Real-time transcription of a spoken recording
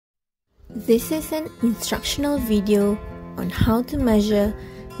This is an instructional video on how to measure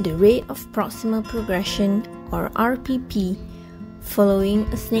the rate of proximal progression or RPP following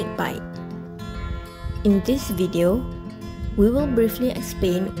a snake bite. In this video, we will briefly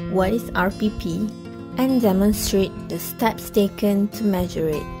explain what is RPP and demonstrate the steps taken to measure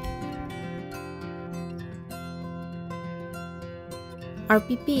it.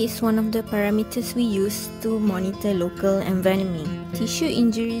 RPP is one of the parameters we use to monitor local envenoming. Tissue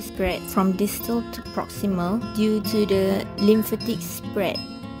injury spread from distal to proximal due to the lymphatic spread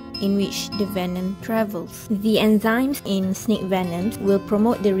in which the venom travels. The enzymes in snake venoms will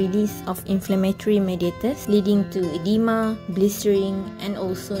promote the release of inflammatory mediators, leading to edema, blistering, and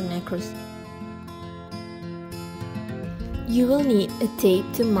also necrosis. You will need a tape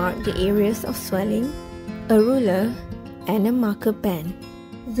to mark the areas of swelling, a ruler, and a marker pen.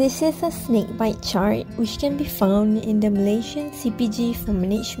 This is a snake bite chart which can be found in the Malaysian CPG for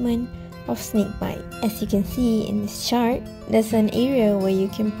management of snake bite. As you can see in this chart, there's an area where you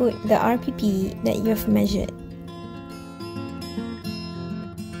can put the RPP that you have measured.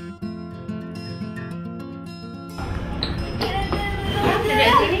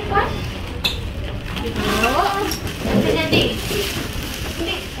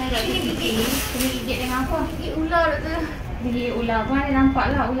 Gigit ular pun ada nampak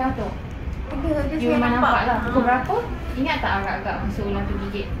lah ular tu. You memang nampak lah. Pukul berapa? Ingat tak agak-agak masa ular tu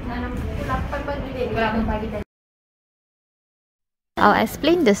gigit? Pukul 8 pagi tadi. Pukul 8 pagi tadi. I'll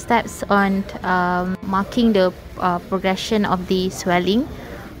explain the steps on marking the progression of the swelling.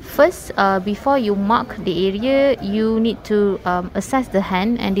 First, before you mark the area, you need to assess the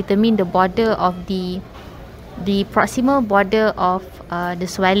hand and determine the border of the proximal border of the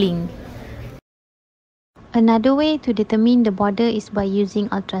swelling. Another way to determine the border is by using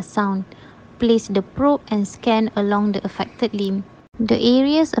ultrasound. Place the probe and scan along the affected limb. The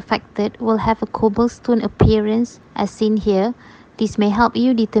areas affected will have a cobblestone appearance as seen here. This may help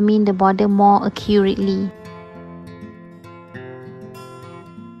you determine the border more accurately.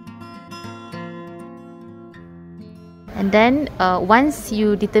 And then once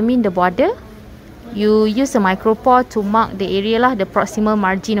you determine the border, you use a micropore to mark the area lah, the proximal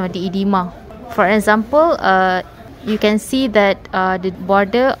margin or the edema. For example, you can see that the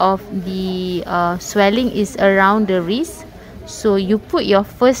border of the swelling is around the wrist. So you put your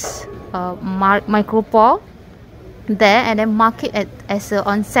first micropore there and then mark it as an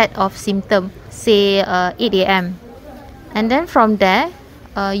onset of symptom, say 8 AM. And then from there,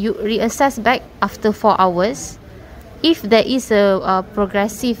 you reassess back after 4 hours. If there is a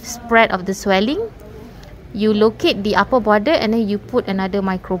progressive spread of the swelling, you locate the upper border and then you put another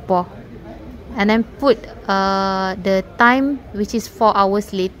micropore. And then put the time, which is 4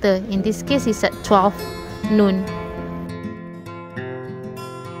 hours later. In this case, it's at 12 noon.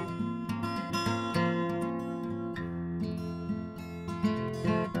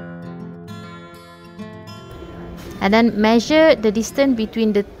 And then measure the distance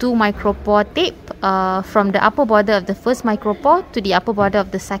between the two micropore tape from the upper border of the first micropore to the upper border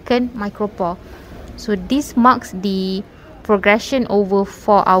of the second micropore. So this marks the progression over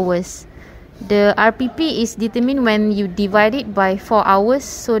 4 hours. The RPP is determined when you divide it by 4 hours,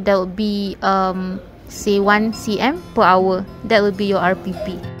 so that will be say 1 cm per hour. That will be your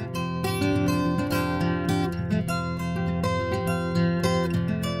RPP.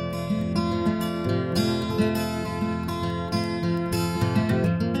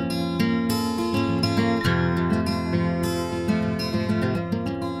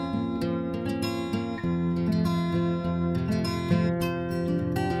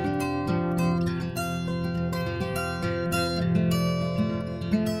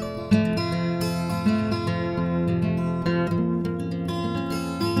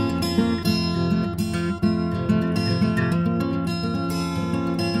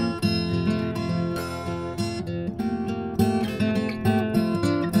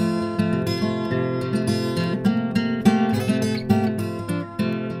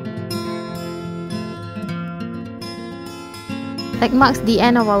 That marks the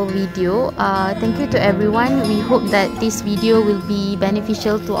end of our video. Thank you to everyone. We hope that this video will be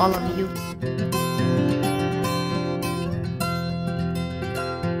beneficial to all of you.